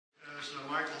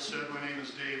Michael said, my name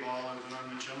is Dave Olive, and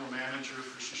I'm the General Manager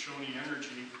for Shoshone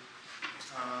Energy.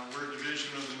 We're a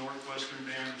division of the Northwestern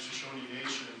Band of Shoshone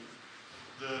Nation.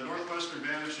 The Northwestern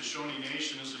Band of Shoshone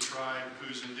Nation is a tribe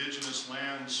whose indigenous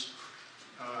lands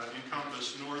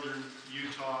encompass northern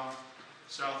Utah,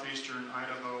 southeastern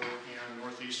Idaho, and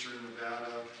northeastern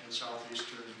Nevada, and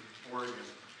southeastern Oregon.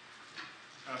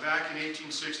 Back in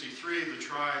 1863, the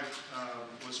tribe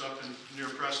was up near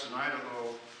Preston,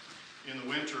 Idaho, in the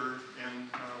winter and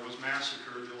was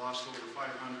massacred. They lost over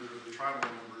 500 of the tribal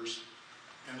members.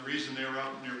 And the reason they were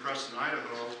up near Preston,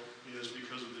 Idaho is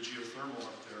because of the geothermal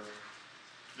up there.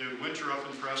 They would winter up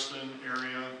in Preston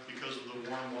area because of the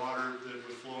warm water that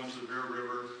would flow into the Bear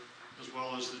River, as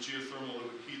well as the geothermal that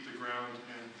would heat the ground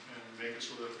and make it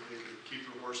so that they could keep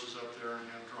their horses up there and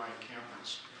have dry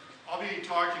encampments. I'll be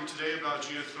talking today about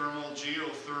geothermal.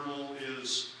 Geothermal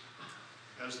is,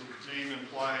 as the name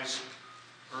implies,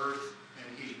 earth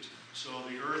and heat. So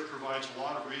the earth provides a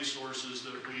lot of resources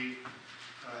that we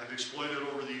have exploited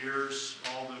over the years,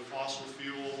 all the fossil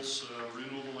fuels,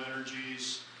 renewable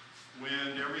energies,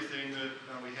 wind, everything that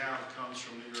we have comes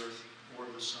from the earth or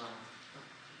the sun.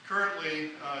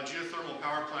 Currently, geothermal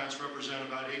power plants represent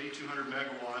about 8,200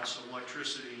 megawatts of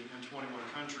electricity in 21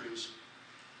 countries,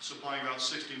 supplying about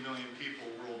 60 million people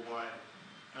worldwide.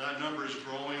 And that number is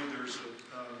growing. There's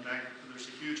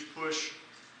a huge push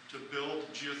to build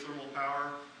geothermal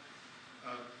power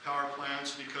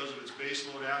plants because of its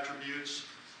baseload attributes.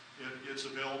 It's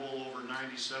available over 97%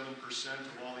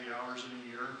 of all the hours in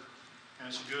a year, and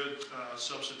it's a good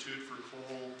substitute for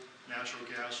coal, natural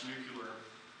gas, nuclear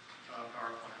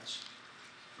power plants.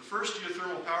 The first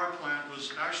geothermal power plant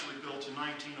was actually built in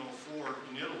 1904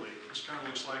 in Italy. This kind of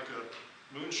looks like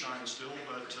a moonshine still,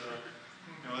 but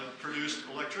it produced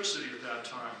electricity at that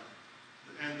time.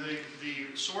 And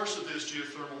the source of this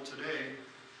geothermal today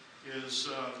is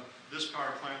this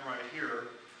power plant right here.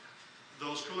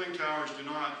 Those cooling towers they're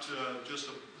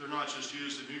not just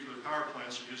used at nuclear power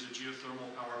plants, they're used at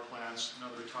geothermal power plants and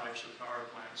other types of power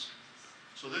plants.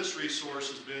 So this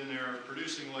resource has been there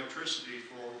producing electricity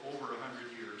for over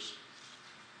 100 years.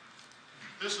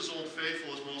 This is Old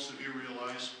Faithful, as most of you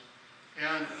realize.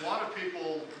 And a lot of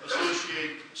people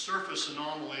associate surface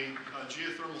anomaly,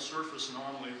 geothermal surface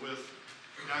anomaly, with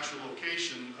the actual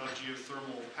location of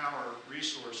geothermal power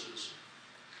resources.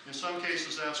 In some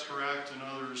cases that's correct, in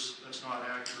others that's not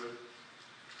accurate.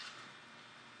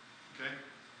 Okay?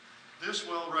 This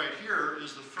well right here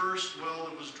is the first well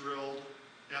that was drilled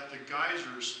at the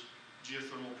Geysers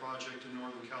geothermal project in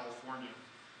Northern California.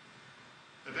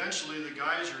 Eventually the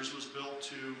Geysers was built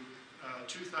to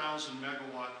 2,000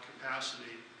 megawatt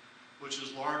capacity, which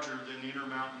is larger than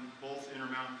both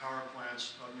Intermountain power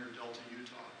plants up near Delta,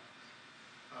 Utah.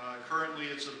 Currently,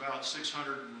 it's about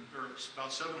 700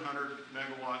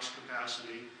 megawatts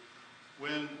capacity.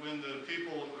 When the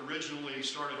people originally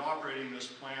started operating this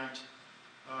plant,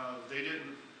 they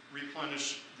didn't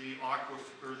replenish the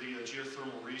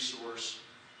geothermal resource,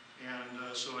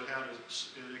 and so it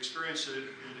experienced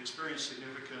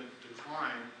significant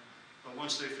decline. But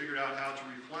once they figured out how to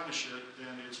replenish it,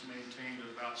 then it's maintained at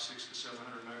about 600 to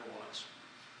 700 megawatts.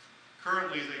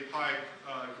 Currently, they pipe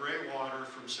gray water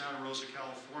from Santa Rosa,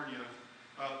 California,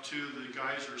 up to the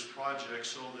Geysers project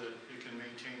so that it can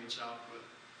maintain its output.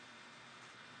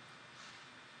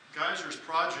 Geysers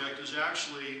project is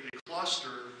actually a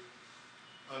cluster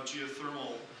of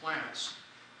geothermal plants.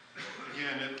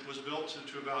 Again, it was built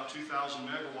to about 2,000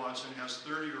 megawatts and has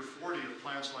 30 or 40 of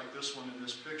plants like this one in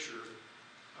this picture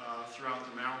throughout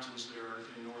the mountains there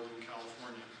in Northern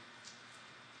California.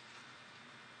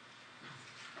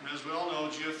 And as we all know,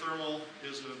 geothermal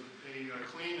is a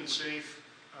clean and safe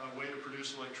way to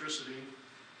produce electricity.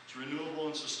 It's renewable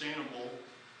and sustainable,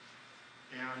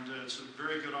 and it's a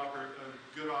very good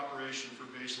operation for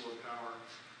baseload power.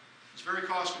 It's very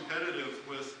cost competitive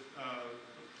with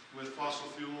fossil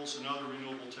fuels and other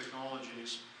renewable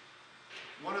technologies.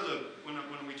 When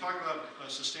we talk about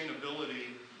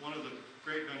sustainability, one of the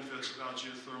great benefits about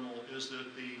geothermal is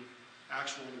that the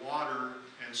actual water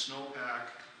and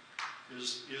snowpack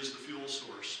is the fuel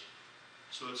source.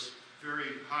 So it's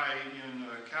very high in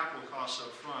capital costs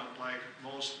up front, like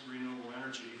most renewable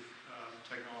energy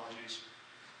technologies.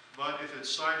 But if it's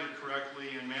sited correctly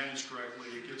and managed correctly,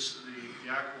 it gets the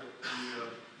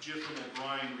geothermal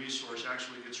brine resource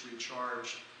actually gets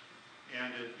recharged,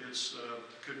 and it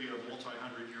could be a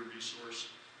multi-hundred-year resource.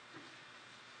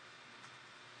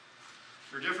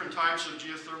 There are different types of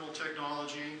geothermal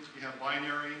technology. You have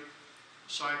binary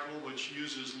cycle, which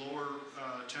uses lower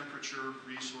temperature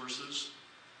resources.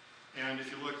 And if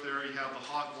you look there, you have the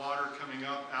hot water coming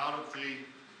up out of the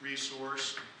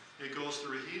resource. it goes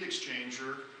through a heat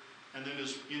exchanger and then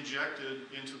is injected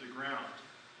into the ground.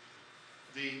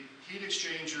 The heat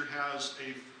exchanger has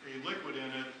a liquid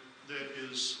in it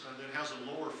that has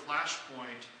a lower flash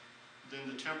point than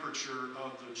the temperature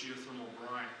of the geothermal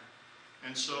brine.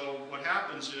 And so what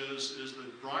happens is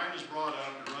the brine is brought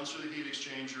up, it runs through the heat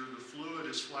exchanger, the fluid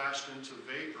is flashed into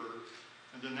vapor,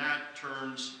 and then that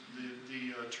turns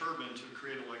the turbine to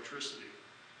create electricity.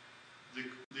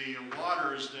 The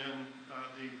water is then,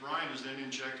 the brine is then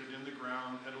injected in the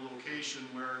ground at a location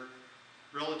where,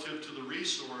 relative to the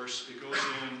resource, it goes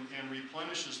in and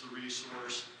replenishes the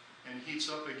resource and heats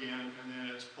up again, and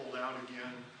then it's pulled out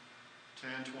again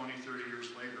 10, 20, 30 years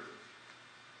later.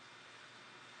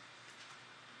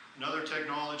 Another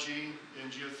technology in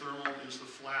geothermal is the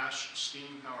flash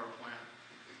steam power plant.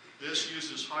 This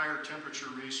uses higher temperature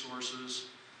resources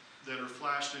that are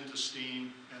flashed into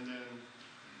steam and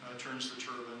then turns the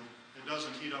turbine. It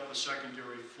doesn't heat up a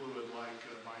secondary fluid like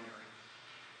binary.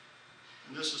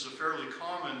 And this is a fairly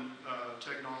common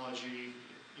technology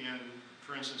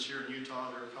for instance, here in Utah,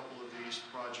 there are a couple of these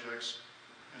projects,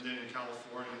 and then in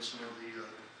California, some of the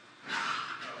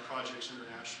projects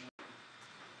internationally.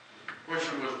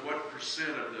 Question was, what percent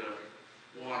of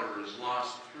the water is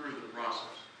lost through the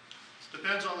process?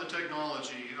 Depends on the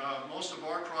technology. Most of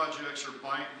our projects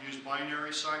use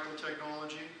binary cycle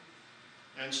technology,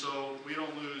 and so we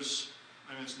don't lose,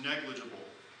 I mean, it's negligible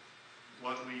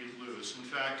what we lose. In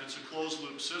fact, it's a closed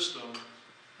loop system,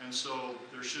 and so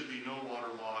there should be no water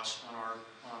loss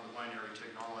on the binary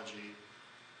technology.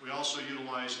 We also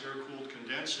utilize air-cooled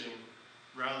condensing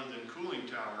rather than cooling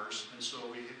towers, and so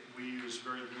we use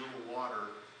very little water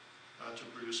to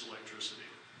produce electricity.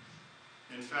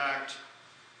 In fact,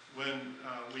 when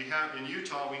in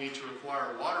Utah, we need to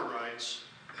acquire water rights,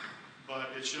 but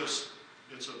it's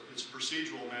a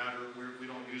procedural matter where we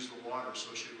don't use the water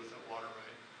associated with that water right.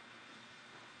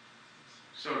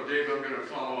 So, Dave, I'm going to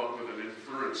follow up with an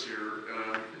inference here.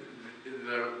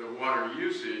 The water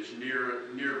usage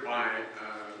nearby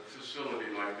a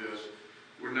facility like this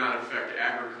would not affect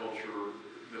agriculture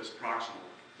that's proximal.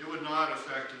 It would not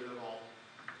affect it at all.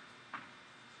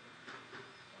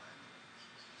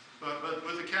 But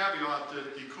with the caveat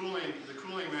that the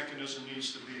cooling mechanism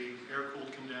needs to be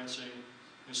air-cooled condensing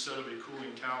instead of a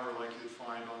cooling tower like you'd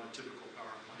find on a typical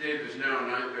power plant. Dave, is now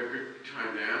not a good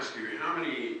time to ask you, how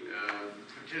many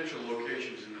potential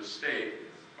locations in the state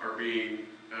are being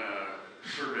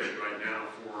surveyed right now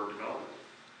for development?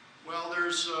 Well,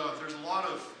 there's a lot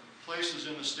of places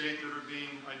in the state that are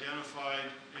being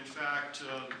identified. In fact,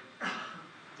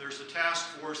 there's a task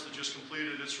force that just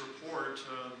completed its report,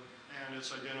 and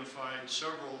it's identified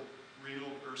several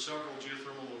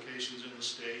geothermal locations in the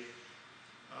state.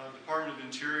 Department of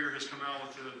Interior has come out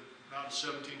with about a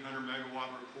 1,700 megawatt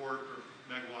report, or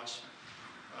megawatts,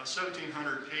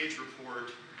 1,700 page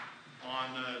report on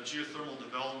geothermal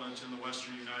development in the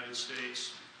western United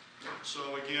States.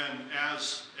 So again,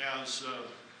 as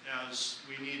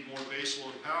we need more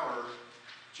baseload power,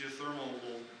 geothermal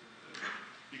will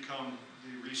become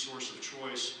the resource of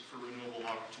choice for renewable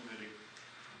opportunity.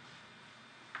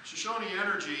 Shoshone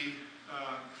Energy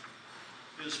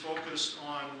is focused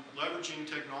on leveraging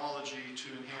technology to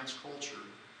enhance culture.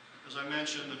 As I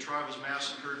mentioned, the tribe was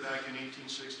massacred back in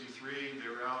 1863. They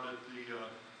were out at the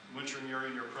wintering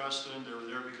area near Preston. They were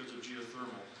there because of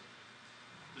geothermal.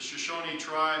 The Shoshone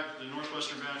tribe, the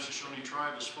Northwestern Band Shoshone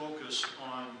tribe, is focused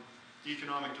on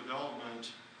economic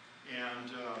development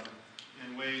and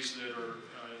in ways that are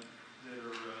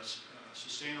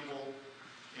sustainable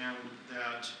and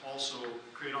that also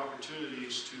create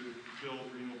opportunities to build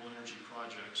renewable energy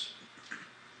projects.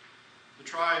 The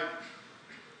tribe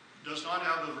does not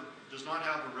have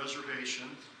a reservation.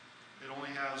 It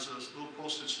only has a little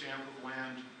postage stamp of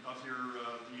land up near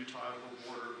the Utah-Idaho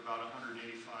border, about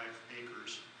 185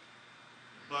 acres.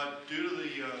 But due to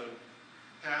the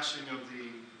passing of the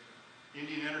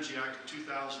Indian Energy Act of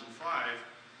 2005,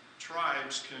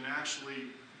 tribes can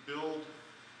actually build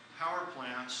power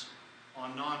plants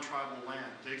on non-tribal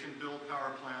land. They can build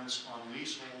power plants on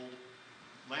leasehold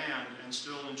land and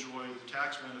still enjoy the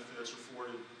tax benefits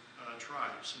afforded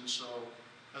tribes. And so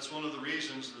that's one of the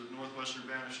reasons that Northwestern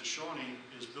Band of Shoshone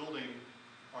is building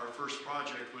our first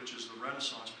project, which is the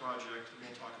Renaissance Project, and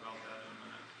we'll talk about that in a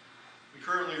minute. We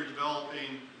currently are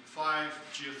developing 5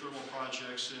 geothermal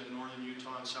projects in northern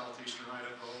Utah and southeastern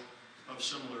Idaho of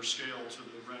similar scale to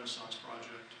the Renaissance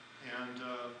Project. And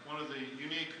one of the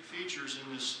unique features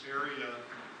in this area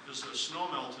is a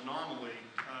snowmelt anomaly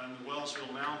in the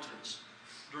Wellsville Mountains.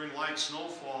 During light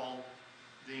snowfall,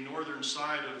 the northern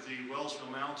side of the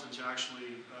Wellsville Mountains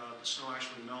actually, the snow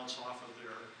actually melts off of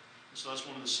there. So that's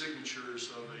one of the signatures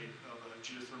of a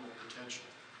geothermal potential.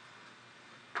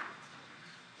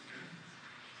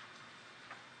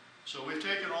 So we've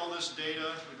taken all this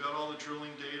data, we've got all the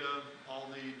drilling data, all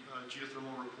the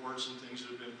geothermal reports and things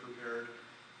that have been prepared,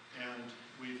 and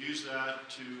we've used that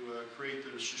to create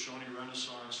the Shoshone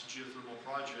Renaissance Geothermal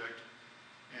Project,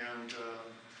 and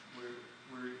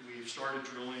we've started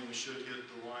drilling. We should hit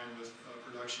the line with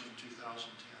production in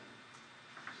 2010.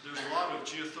 There's a lot of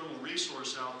geothermal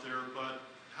resource out there, but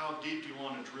how deep do you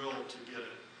want to drill to get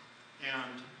it?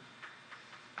 And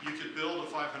you could build a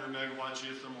 500 megawatt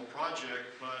geothermal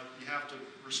project, but you have to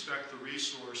respect the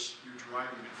resource you're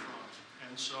deriving it from.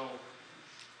 And so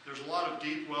there's a lot of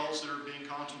deep wells that are being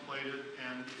contemplated,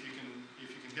 and if you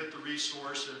can hit the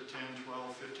resource at 10,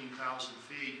 12, 15,000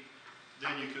 feet,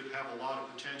 then you could have a lot of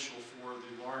potential for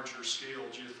the larger scale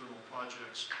geothermal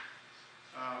projects.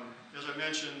 As I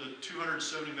mentioned, the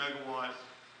 270 megawatt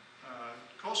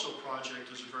COSO project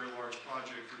is a very large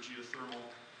project for geothermal.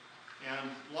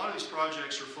 And a lot of these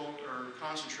projects are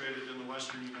concentrated in the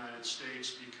western United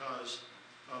States because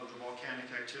of the volcanic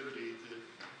activity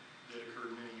that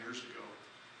occurred many years ago.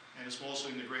 And it's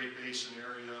mostly in the Great Basin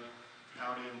area,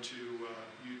 out into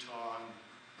Utah and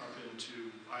up into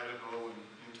Idaho and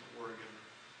into Oregon.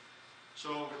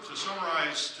 So to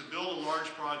summarize, to build a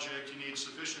large project, you need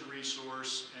sufficient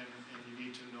resource and you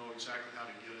need to know exactly how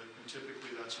to get it. And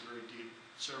typically that's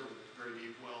several very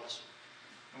deep wells.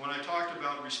 And when I talked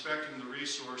about respecting the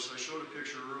resource, I showed a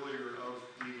picture earlier of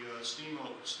the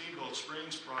Steamboat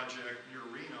Springs project near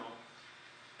Reno.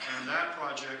 And that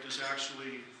project is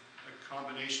actually a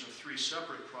combination of 3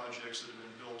 separate projects that have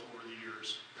been built over the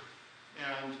years.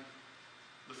 And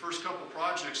the first couple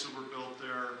projects that were built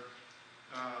there,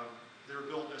 they were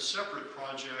built as separate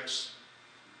projects,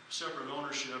 separate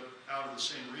ownership out of the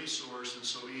same resource, and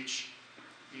so each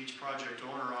project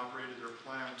owner operated their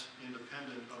plant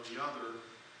independent of the other,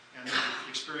 and they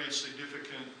experienced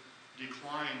significant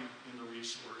decline in the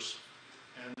resource.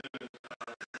 And then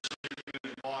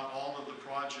they bought all of the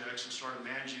projects and started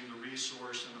managing the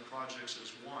resource and the projects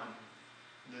as one.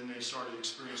 And then they started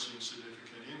experiencing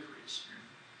significant increase.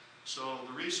 So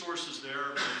the resource is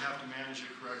there, but you have to manage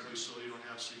it correctly so you don't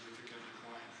have significant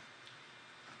decline.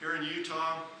 Here in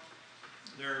Utah,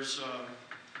 there's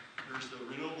the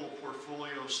Renewable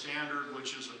Portfolio Standard,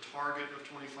 which is a target of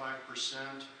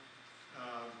 25%.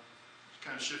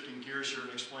 Kind of shifting gears here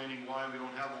and explaining why we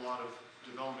don't have a lot of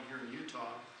development here in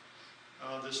Utah.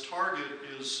 This target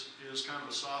is kind of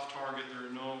a soft target. There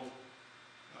are no,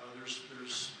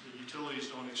 the utilities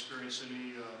don't experience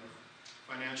any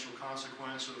financial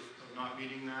consequence of not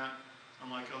meeting that,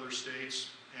 unlike other states,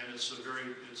 and it's a very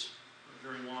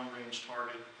long-range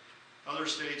target. Other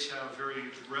states have very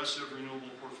aggressive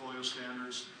renewable portfolio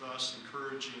standards, thus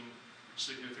encouraging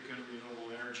significant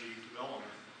renewable energy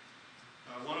development.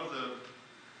 One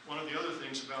of the other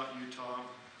things about Utah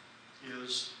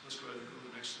is, let's go ahead and go to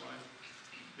the next slide,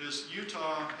 is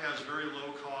Utah has very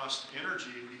low-cost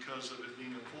energy because of it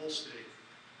being a coal state.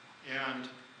 And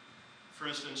for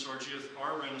instance,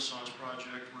 our Renaissance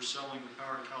project, we're selling the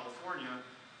power to California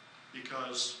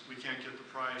because we can't get the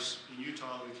price in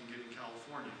Utah that we can get in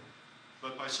California.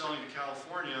 But by selling to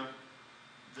California,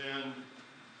 then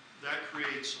that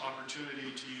creates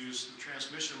opportunity to use the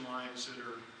transmission lines that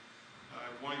are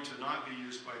going to not be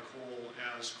used by coal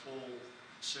as coal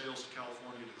sales to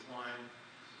California decline.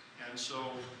 And so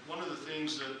one of the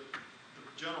things that the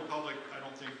general public, I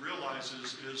don't think,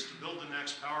 realizes is to build the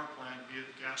next power plant, be it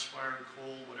gas-fired,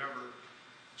 coal, whatever,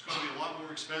 it's going to be a lot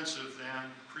more expensive than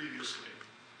previously.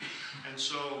 And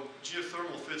so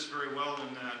geothermal fits very well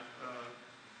in that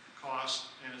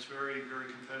cost, and it's very, very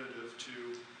competitive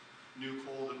to new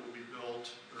coal that will be built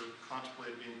or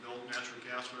contemplated being built, natural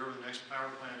gas, whatever the next power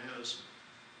plant is.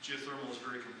 Geothermal is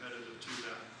very competitive to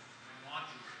that.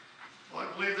 Well,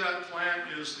 I believe that plant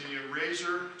is the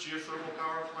Razor geothermal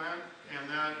power plant, and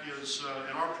that is,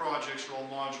 and our projects are all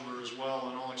modular as well,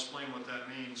 and I'll explain what that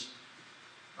means.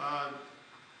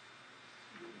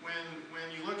 When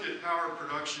you look at power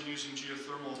production using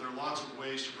geothermal, there are lots of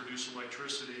ways to produce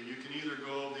electricity. You can either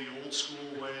go the old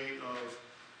school way of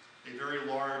a very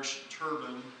large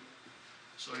turbine.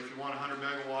 So if you want 100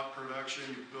 megawatt production,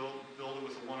 you build it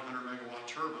with a 100 megawatt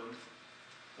turbine.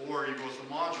 Or you go with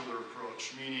a modular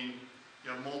approach, meaning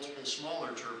you have multiple smaller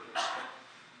turbines.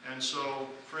 And so,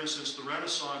 for instance, the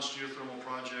Renaissance geothermal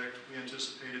project, we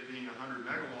anticipate it being 100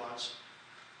 megawatts,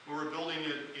 but we're building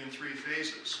it in 3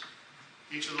 phases.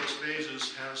 Each of those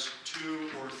phases has 2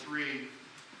 or 3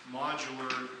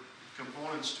 modular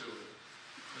components to it.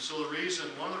 And so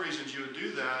one of the reasons you would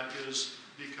do that is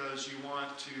because you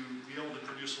want to be able to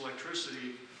produce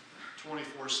electricity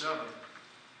 24/7.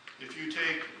 If you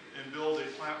take and build a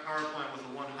power plant with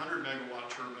a 100 megawatt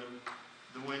turbine,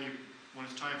 then when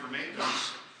it's time for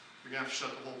maintenance, you're going to have to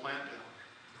shut the whole plant down.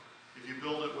 If you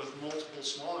build it with multiple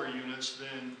smaller units,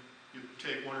 then you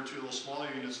take one or two of those smaller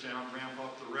units down, ramp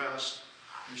up the rest,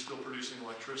 and you're still producing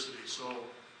electricity. So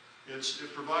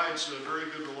it provides a very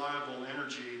good, reliable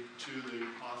energy to the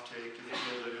offtake if you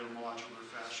build it in a modular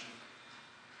fashion.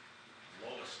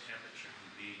 Lowest temperature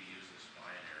can be to use this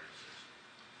binary system?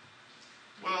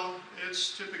 Well,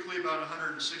 it's typically about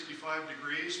 165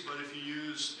 degrees, but if you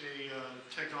use a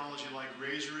technology like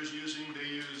Razor is using, they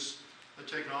use a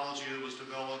technology that was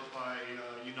developed by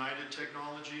United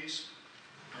Technologies,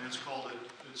 and it's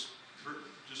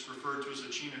just referred to as a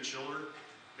China chiller.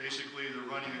 Basically, they're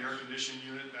running an air conditioning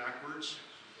unit backwards.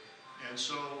 And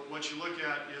so what you look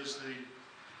at is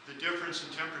the difference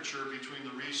in temperature between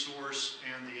the resource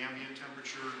and the ambient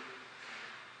temperature,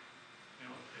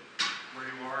 where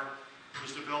you are. It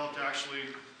was developed actually,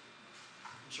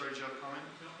 I'm sorry, did you have a comment?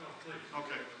 No, please.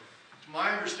 Okay.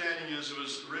 My understanding is it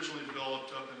was originally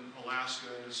developed up in Alaska,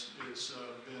 and it's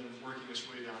been working its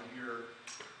way down here.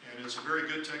 And it's a very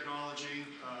good technology.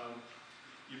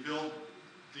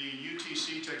 The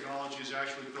UTC technology is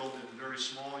actually built in very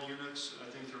small units. I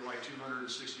think they're like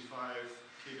 265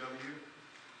 kW.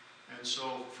 And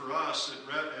so for us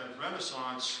at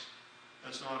Renaissance,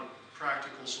 that's not a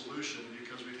practical solution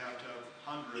because we'd have to have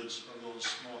hundreds of those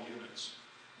small units.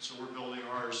 And so we're building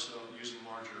ours using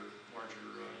larger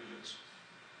units.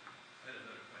 I had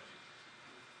another question.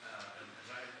 As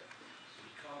I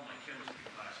recall my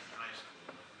chemistry class in high school,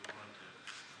 if we wanted to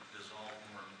dissolve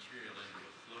more material into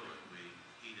a fluid, we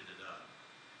heated it up.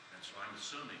 And so I'm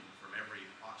assuming from every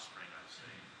hot spring I've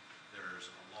seen,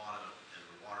 there's a lot of, as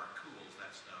the water cools,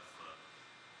 that stuff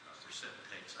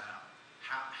precipitates out.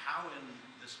 How in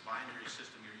this binary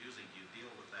system you're using do you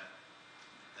deal with that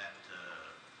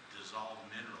dissolved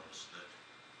minerals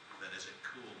that as it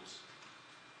cools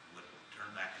would turn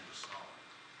back into solid?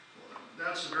 Well,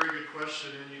 that's a very good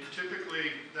question, and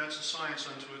typically that's a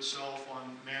science unto itself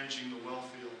on managing the well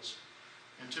fields.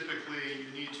 And typically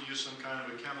you need to use some kind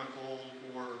of a chemical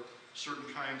or certain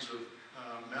kinds of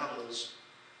metals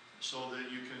so that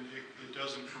it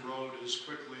doesn't corrode as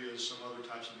quickly as some other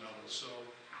types of metals. So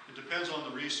it depends on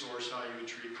the resource how you would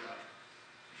treat that.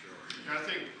 Sure. And I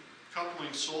think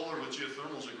coupling solar with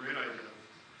geothermal is a great idea,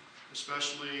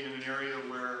 especially in an area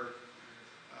where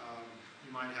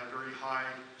you might have very high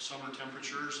summer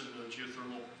temperatures and the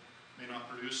geothermal may not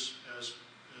produce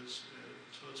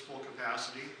to its full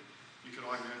capacity. You could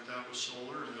augment that with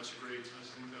solar, and I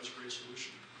think that's a great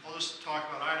solution. I'll just talk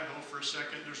about Idaho for a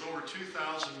second. There's over 2,000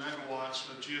 megawatts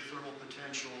of geothermal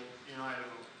potential in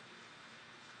Idaho.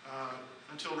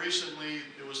 Until recently,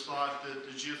 it was thought that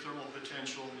the geothermal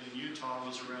potential in Utah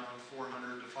was around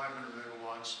 400 to 500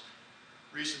 megawatts.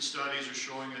 Recent studies are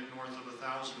showing it north of 1,000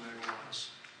 megawatts.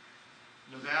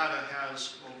 Nevada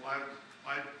has,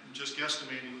 I'm just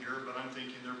guesstimating here, but I'm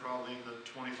thinking they're probably in the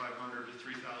 2,500 to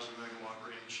 3,000 megawatt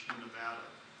range in Nevada.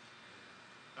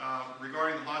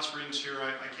 Regarding the hot springs here,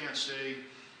 I can't speak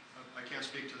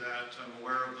to that. I'm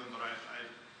aware of them, but I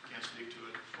can't speak to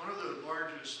it. One of the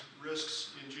largest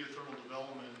risks in geothermal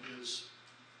development is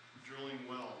drilling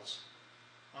wells.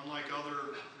 Unlike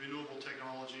other renewable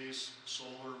technologies,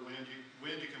 solar, wind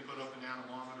you can put up an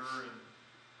anemometer and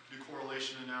do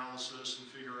correlation analysis and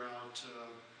figure out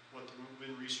what the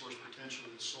wind resource potential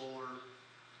is. Solar,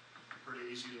 pretty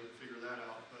easy to figure that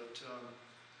out. But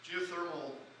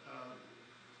geothermal,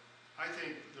 I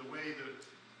think the way that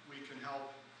we can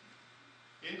help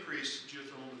increase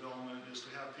geothermal development is to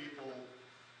have people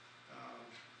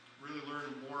really learn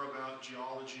more about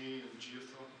geology and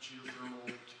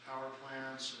geothermal power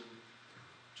plants and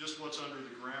just what's under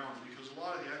the ground, because a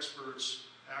lot of the experts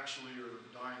actually are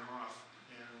dying off,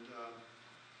 and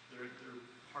they're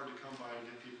hard to come by to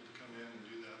get people to come in and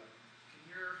do that.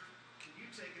 Can you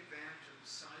take advantage of the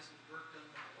seismic work done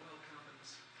by oil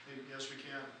companies? Yes, we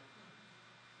can.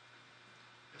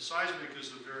 Seismic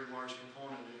is a very large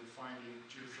component in finding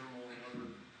geothermal and other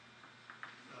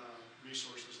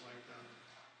resources like that.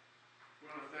 I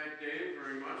want to thank Dave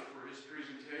very much